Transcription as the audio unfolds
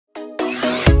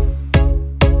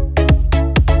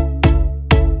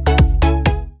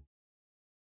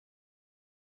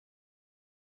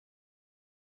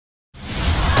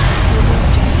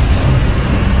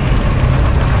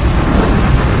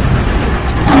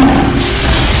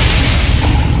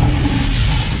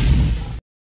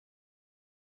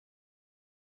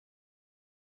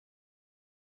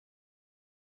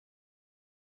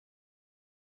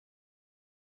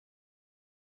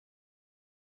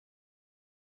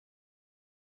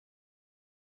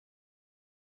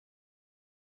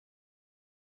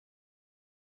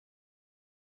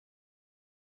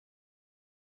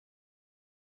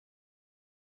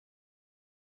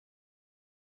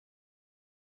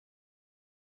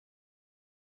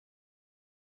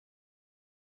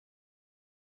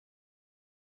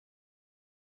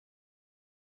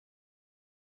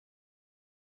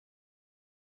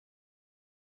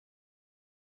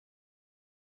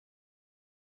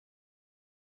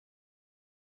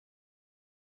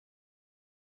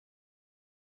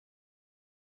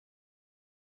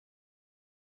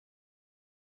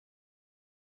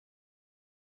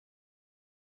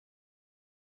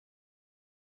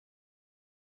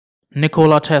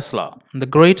Nikola Tesla, the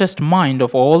greatest mind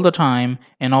of all the time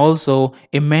and also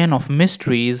a man of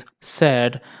mysteries,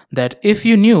 said that if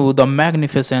you knew the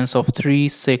magnificence of 3,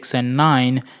 6, and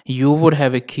 9, you would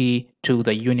have a key to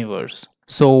the universe.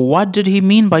 So, what did he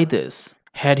mean by this?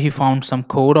 Had he found some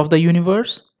code of the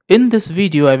universe? In this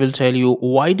video, I will tell you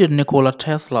why did Nikola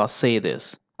Tesla say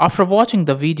this. After watching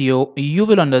the video, you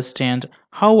will understand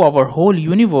how our whole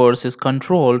universe is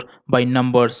controlled by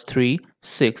numbers 3,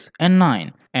 6, and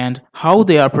 9, and how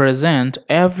they are present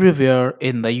everywhere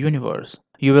in the universe.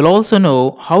 You will also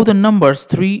know how the numbers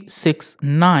 3, 6,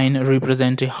 9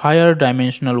 represent a higher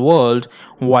dimensional world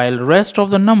while rest of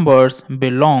the numbers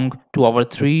belong to our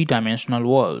three-dimensional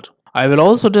world. I will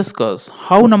also discuss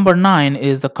how number 9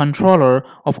 is the controller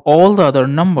of all the other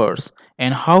numbers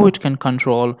and how it can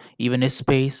control even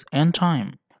space and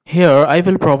time. Here I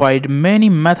will provide many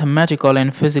mathematical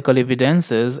and physical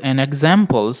evidences and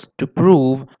examples to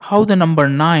prove how the number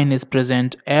 9 is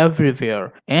present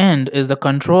everywhere and is the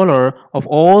controller of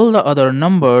all the other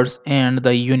numbers and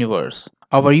the universe.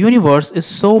 Our universe is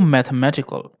so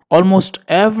mathematical. Almost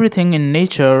everything in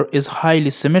nature is highly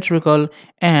symmetrical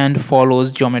and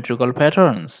follows geometrical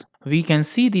patterns. We can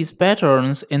see these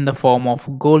patterns in the form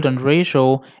of golden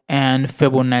ratio and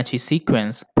Fibonacci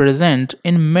sequence present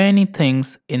in many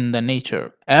things in the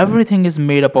nature. Everything is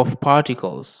made up of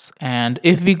particles, and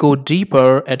if we go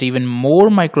deeper at even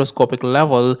more microscopic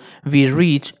level, we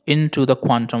reach into the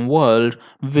quantum world,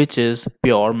 which is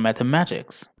pure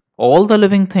mathematics. All the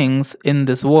living things in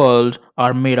this world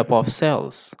are made up of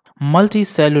cells.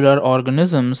 Multicellular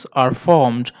organisms are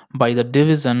formed by the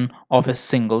division of a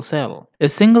single cell. A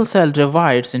single cell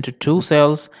divides into two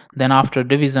cells, then after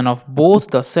division of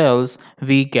both the cells,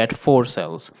 we get four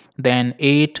cells. Then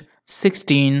 8,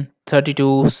 16,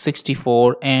 32,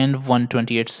 64, and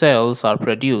 128 cells are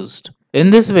produced. In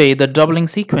this way, the doubling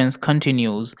sequence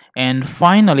continues, and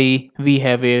finally, we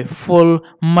have a full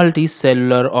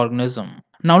multicellular organism.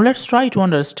 Now let's try to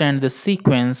understand this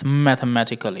sequence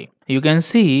mathematically. You can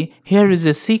see here is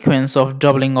a sequence of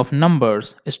doubling of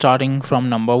numbers starting from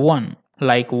number 1,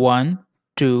 like 1,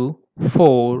 2,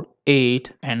 4,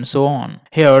 8, and so on.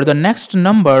 Here the next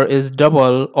number is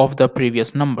double of the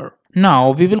previous number.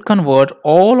 Now we will convert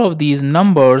all of these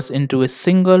numbers into a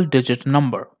single digit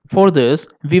number. For this,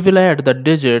 we will add the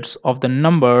digits of the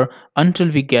number until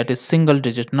we get a single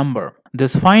digit number.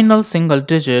 This final single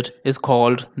digit is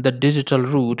called the digital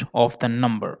root of the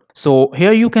number. So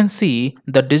here you can see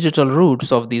the digital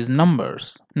roots of these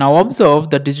numbers. Now observe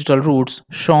the digital roots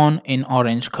shown in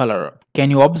orange color. Can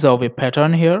you observe a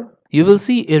pattern here? You will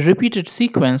see a repeated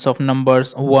sequence of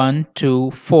numbers 1,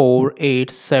 2, 4,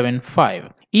 8, 7,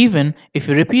 5. Even if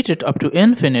you repeat it up to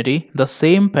infinity, the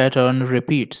same pattern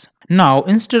repeats. Now,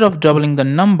 instead of doubling the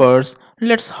numbers,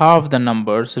 let's halve the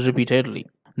numbers repeatedly.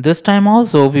 This time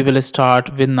also we will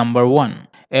start with number 1.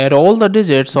 Add all the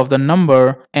digits of the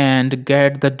number and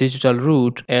get the digital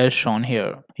root as shown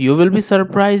here. You will be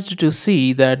surprised to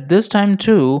see that this time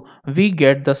too we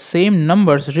get the same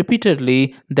numbers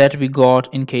repeatedly that we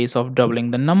got in case of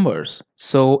doubling the numbers.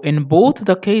 So in both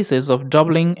the cases of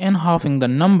doubling and halving the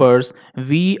numbers,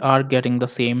 we are getting the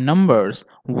same numbers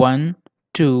 1,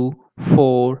 2,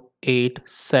 4, 8,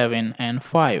 7, and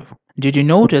 5. Did you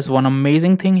notice one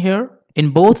amazing thing here? In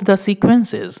both the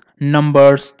sequences,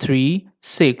 numbers 3,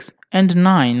 6, and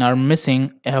 9 are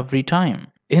missing every time.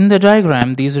 In the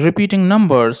diagram, these repeating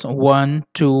numbers 1,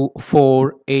 2,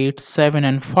 4, 8, 7,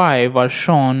 and 5 are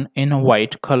shown in a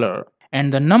white color.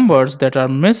 And the numbers that are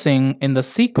missing in the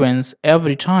sequence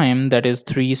every time, that is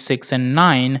 3, 6, and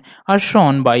 9, are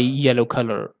shown by yellow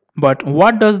color. But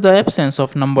what does the absence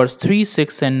of numbers 3,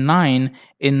 6, and 9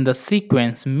 in the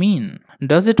sequence mean?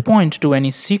 Does it point to any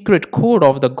secret code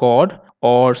of the God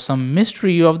or some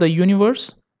mystery of the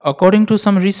universe? According to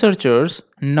some researchers,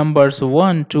 numbers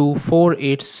 1, 2, 4,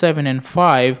 8, 7, and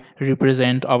 5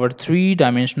 represent our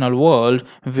three-dimensional world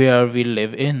where we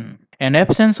live in. An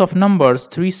absence of numbers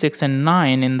 3, 6, and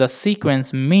 9 in the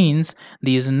sequence means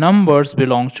these numbers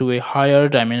belong to a higher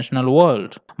dimensional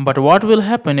world. But what will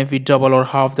happen if we double or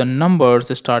halve the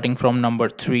numbers starting from number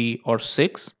 3 or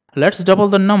 6? Let's double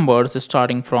the numbers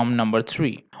starting from number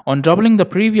 3. On doubling the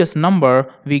previous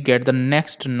number, we get the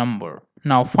next number.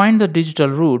 Now find the digital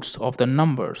roots of the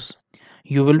numbers.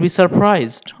 You will be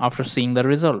surprised after seeing the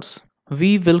results.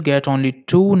 We will get only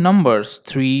two numbers,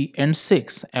 3 and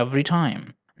 6, every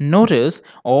time. Notice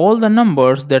all the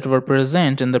numbers that were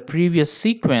present in the previous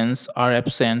sequence are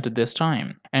absent this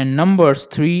time, and numbers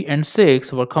 3 and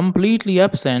 6 were completely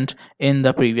absent in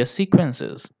the previous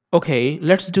sequences. Okay,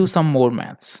 let's do some more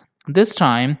maths. This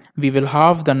time we will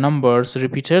halve the numbers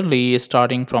repeatedly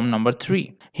starting from number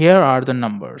 3. Here are the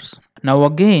numbers. Now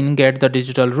again get the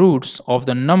digital roots of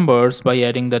the numbers by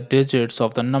adding the digits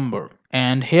of the number.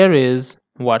 And here is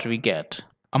what we get.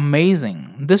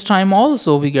 Amazing! This time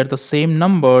also we get the same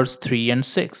numbers 3 and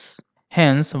 6.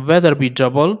 Hence, whether we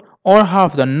double or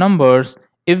half the numbers,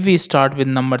 if we start with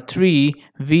number 3,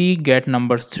 we get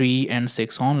numbers 3 and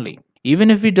 6 only.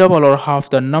 Even if we double or half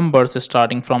the numbers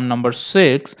starting from number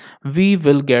 6, we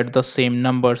will get the same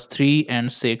numbers 3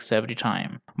 and 6 every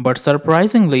time. But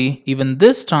surprisingly, even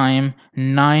this time,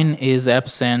 9 is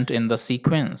absent in the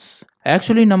sequence.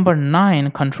 Actually, number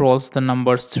 9 controls the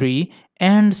numbers 3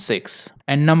 and 6,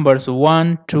 and numbers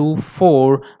 1, 2,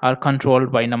 4 are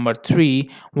controlled by number 3,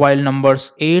 while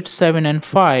numbers 8, 7 and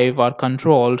 5 are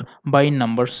controlled by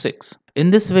number 6. In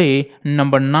this way,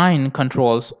 number 9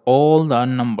 controls all the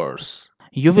numbers.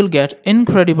 You will get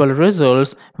incredible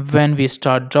results when we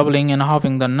start doubling and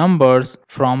halving the numbers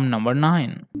from number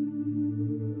 9.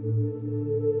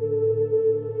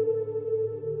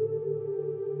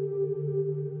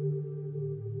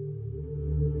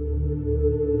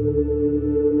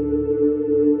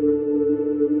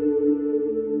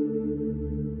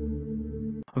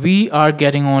 We are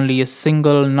getting only a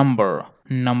single number,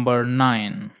 number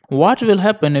 9. What will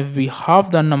happen if we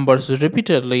halve the numbers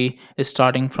repeatedly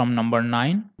starting from number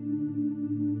 9?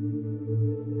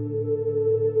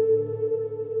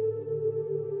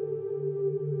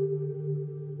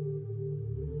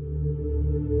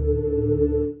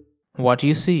 What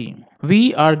you see?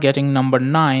 We are getting number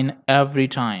 9 every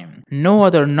time. No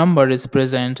other number is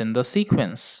present in the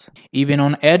sequence. Even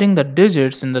on adding the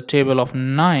digits in the table of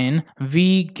 9,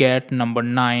 we get number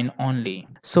 9 only.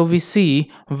 So we see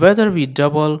whether we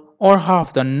double or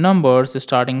half the numbers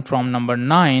starting from number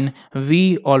 9,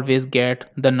 we always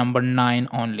get the number 9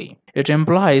 only. It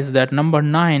implies that number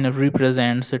 9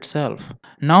 represents itself.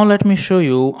 Now let me show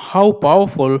you how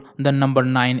powerful the number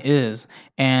 9 is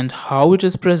and how it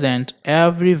is present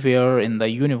everywhere in the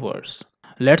universe.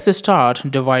 Let's start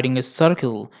dividing a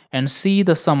circle and see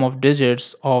the sum of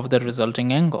digits of the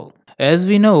resulting angle. As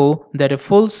we know that a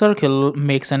full circle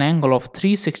makes an angle of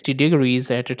 360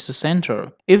 degrees at its center.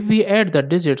 If we add the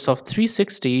digits of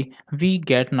 360, we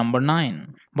get number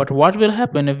 9. But what will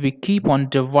happen if we keep on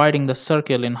dividing the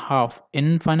circle in half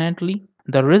infinitely?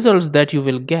 The results that you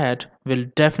will get will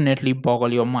definitely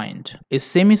boggle your mind. A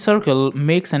semicircle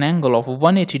makes an angle of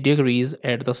 180 degrees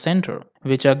at the center,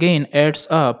 which again adds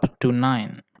up to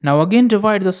 9. Now again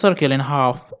divide the circle in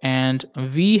half and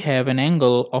we have an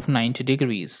angle of 90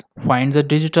 degrees. Find the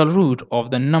digital root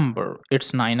of the number,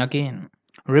 it's 9 again.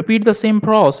 Repeat the same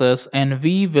process and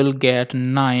we will get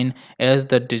 9 as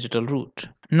the digital root.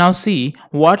 Now see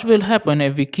what will happen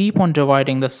if we keep on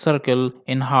dividing the circle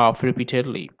in half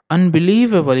repeatedly.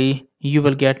 Unbelievably, you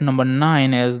will get number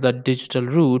 9 as the digital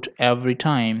root every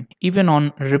time, even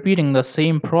on repeating the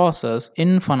same process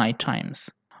infinite times.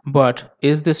 But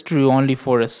is this true only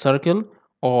for a circle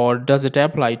or does it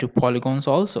apply to polygons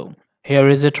also? Here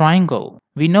is a triangle.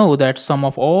 We know that sum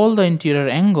of all the interior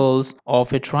angles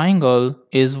of a triangle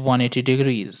is 180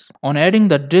 degrees. On adding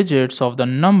the digits of the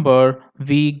number,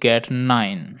 we get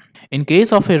 9. In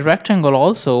case of a rectangle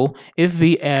also, if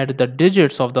we add the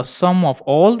digits of the sum of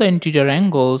all the interior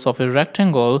angles of a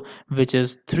rectangle, which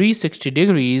is 360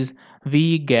 degrees,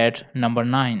 we get number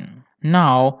 9.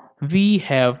 Now we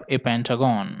have a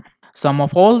pentagon. Sum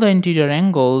of all the interior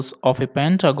angles of a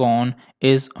pentagon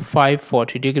is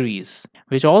 540 degrees,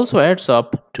 which also adds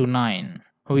up to 9.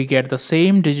 We get the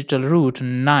same digital root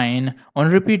 9 on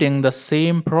repeating the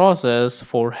same process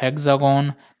for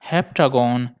hexagon,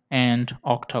 heptagon, and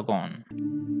octagon.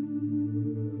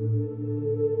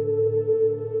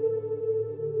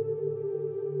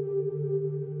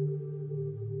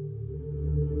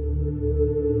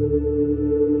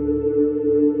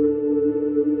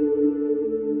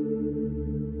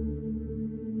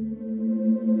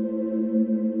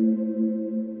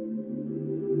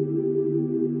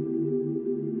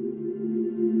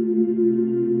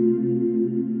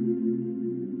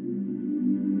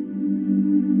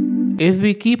 If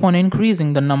we keep on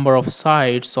increasing the number of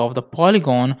sides of the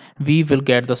polygon, we will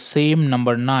get the same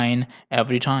number 9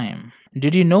 every time.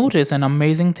 Did you notice an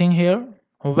amazing thing here?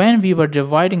 When we were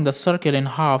dividing the circle in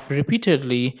half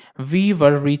repeatedly, we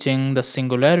were reaching the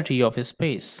singularity of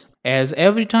space. As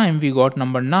every time we got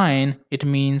number 9, it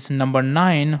means number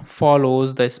 9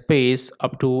 follows the space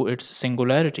up to its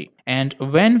singularity. And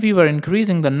when we were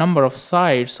increasing the number of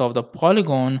sides of the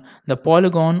polygon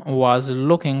was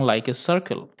looking like a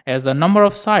circle. As the number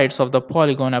of sides of the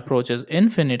polygon approaches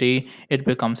infinity, it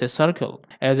becomes a circle.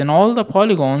 As in all the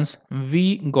polygons,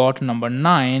 we got number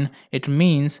 9, it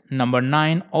means number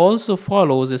 9 also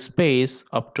follows a space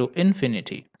up to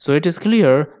infinity. So it is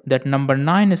clear that number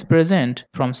 9 is present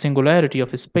from singularity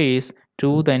of space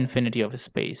to the infinity of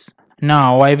space.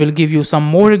 Now I will give you some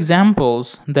more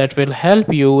examples that will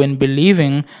help you in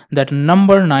believing that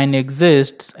number 9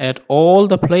 exists at all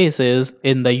the places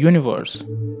in the universe.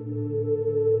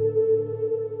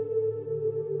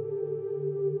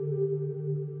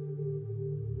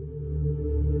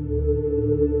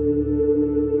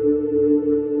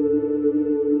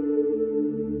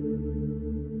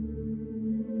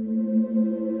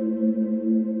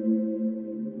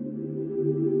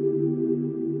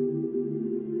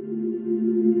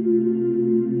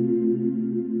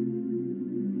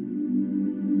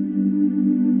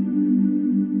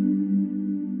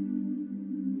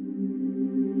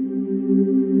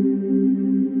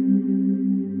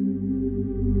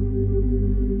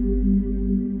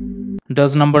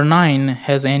 Does number 9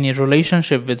 has any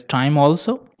relationship with time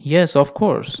also? Yes, of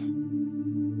course.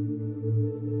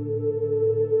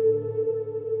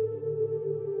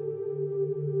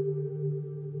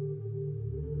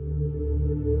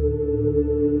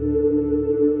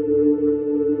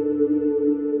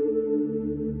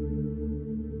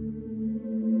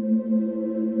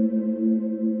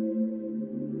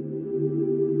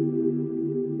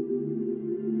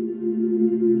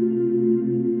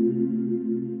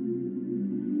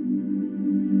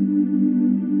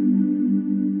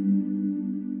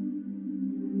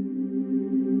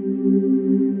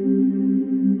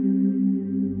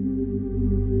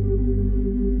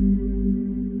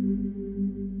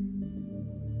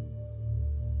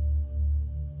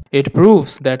 It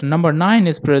proves that number 9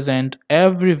 is present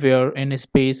everywhere in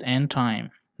space and time.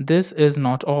 This is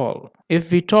not all. If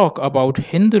we talk about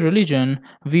Hindu religion,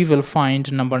 we will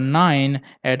find number 9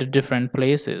 at different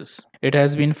places. It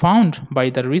has been found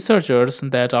by the researchers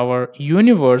that our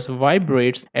universe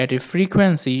vibrates at a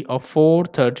frequency of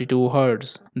 432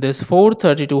 Hz. This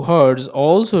 432 Hz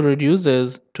also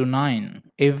reduces to 9.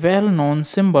 A well-known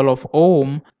symbol of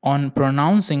Om, on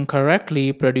pronouncing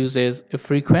correctly, produces a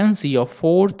frequency of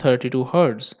 432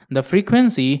 Hz, the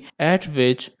frequency at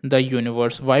which the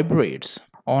universe vibrates.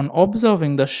 On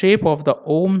observing the shape of the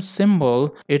Om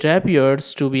symbol, it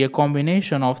appears to be a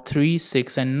combination of 3,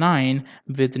 6 and 9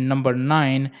 with number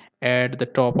 9 at the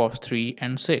top of 3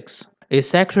 and 6. A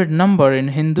sacred number in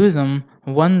Hinduism,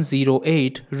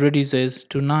 108, reduces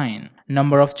to 9.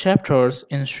 Number of chapters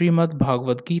in Srimad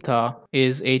Bhagavad Gita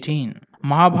is 18.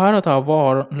 Mahabharata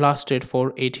war lasted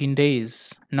for 18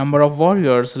 days. Number of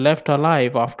warriors left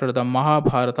alive after the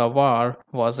Mahabharata war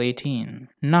was 18.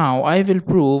 Now I will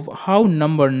prove how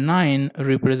number 9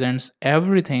 represents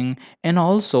everything and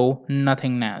also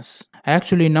nothingness.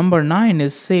 Actually, number 9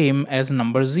 is same as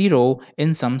number 0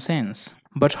 in some sense.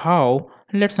 But how?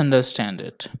 Let's understand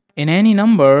it. In any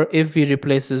number, if we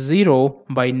replace 0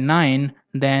 by 9,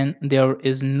 then there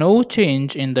is no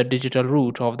change in the digital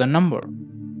root of the number.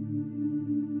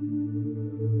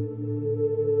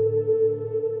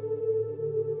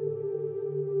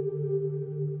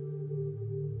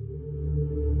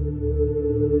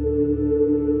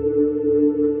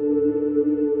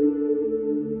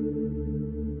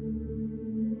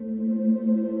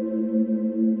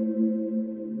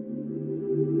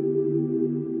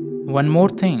 One more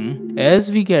thing,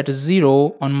 as we get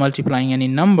 0 on multiplying any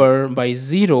number by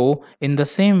 0, in the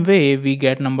same way we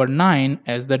get number 9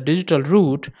 as the digital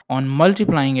root on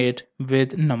multiplying it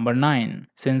with number 9,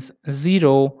 since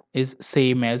 0 is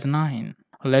same as 9.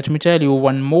 Let me tell you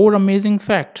one more amazing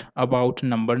fact about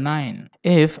number 9.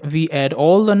 If we add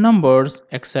all the numbers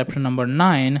except number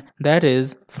 9, that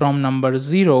is from number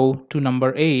 0 to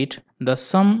number 8, the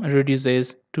sum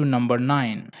reduces to number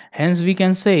 9. Hence we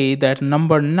can say that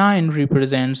number 9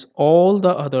 represents all the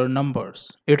other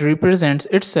numbers. It represents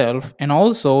itself and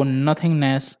also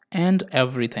nothingness and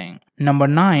everything. Number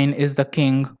 9 is the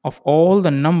king of all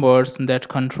the numbers that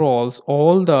controls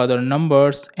all the other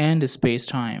numbers and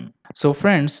space-time. So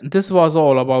friends, this was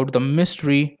all about the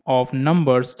mystery of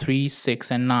numbers 3,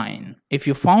 6 and 9. If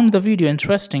you found the video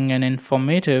interesting and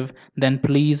informative, then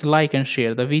please like and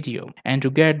share the video. And to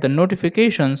get the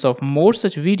notifications of more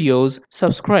such videos,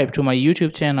 subscribe to my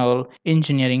YouTube channel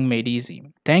Engineering Made Easy.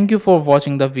 Thank you for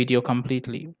watching the video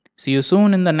completely. See you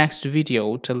soon in the next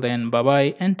video. Till then, bye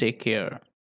bye and take care.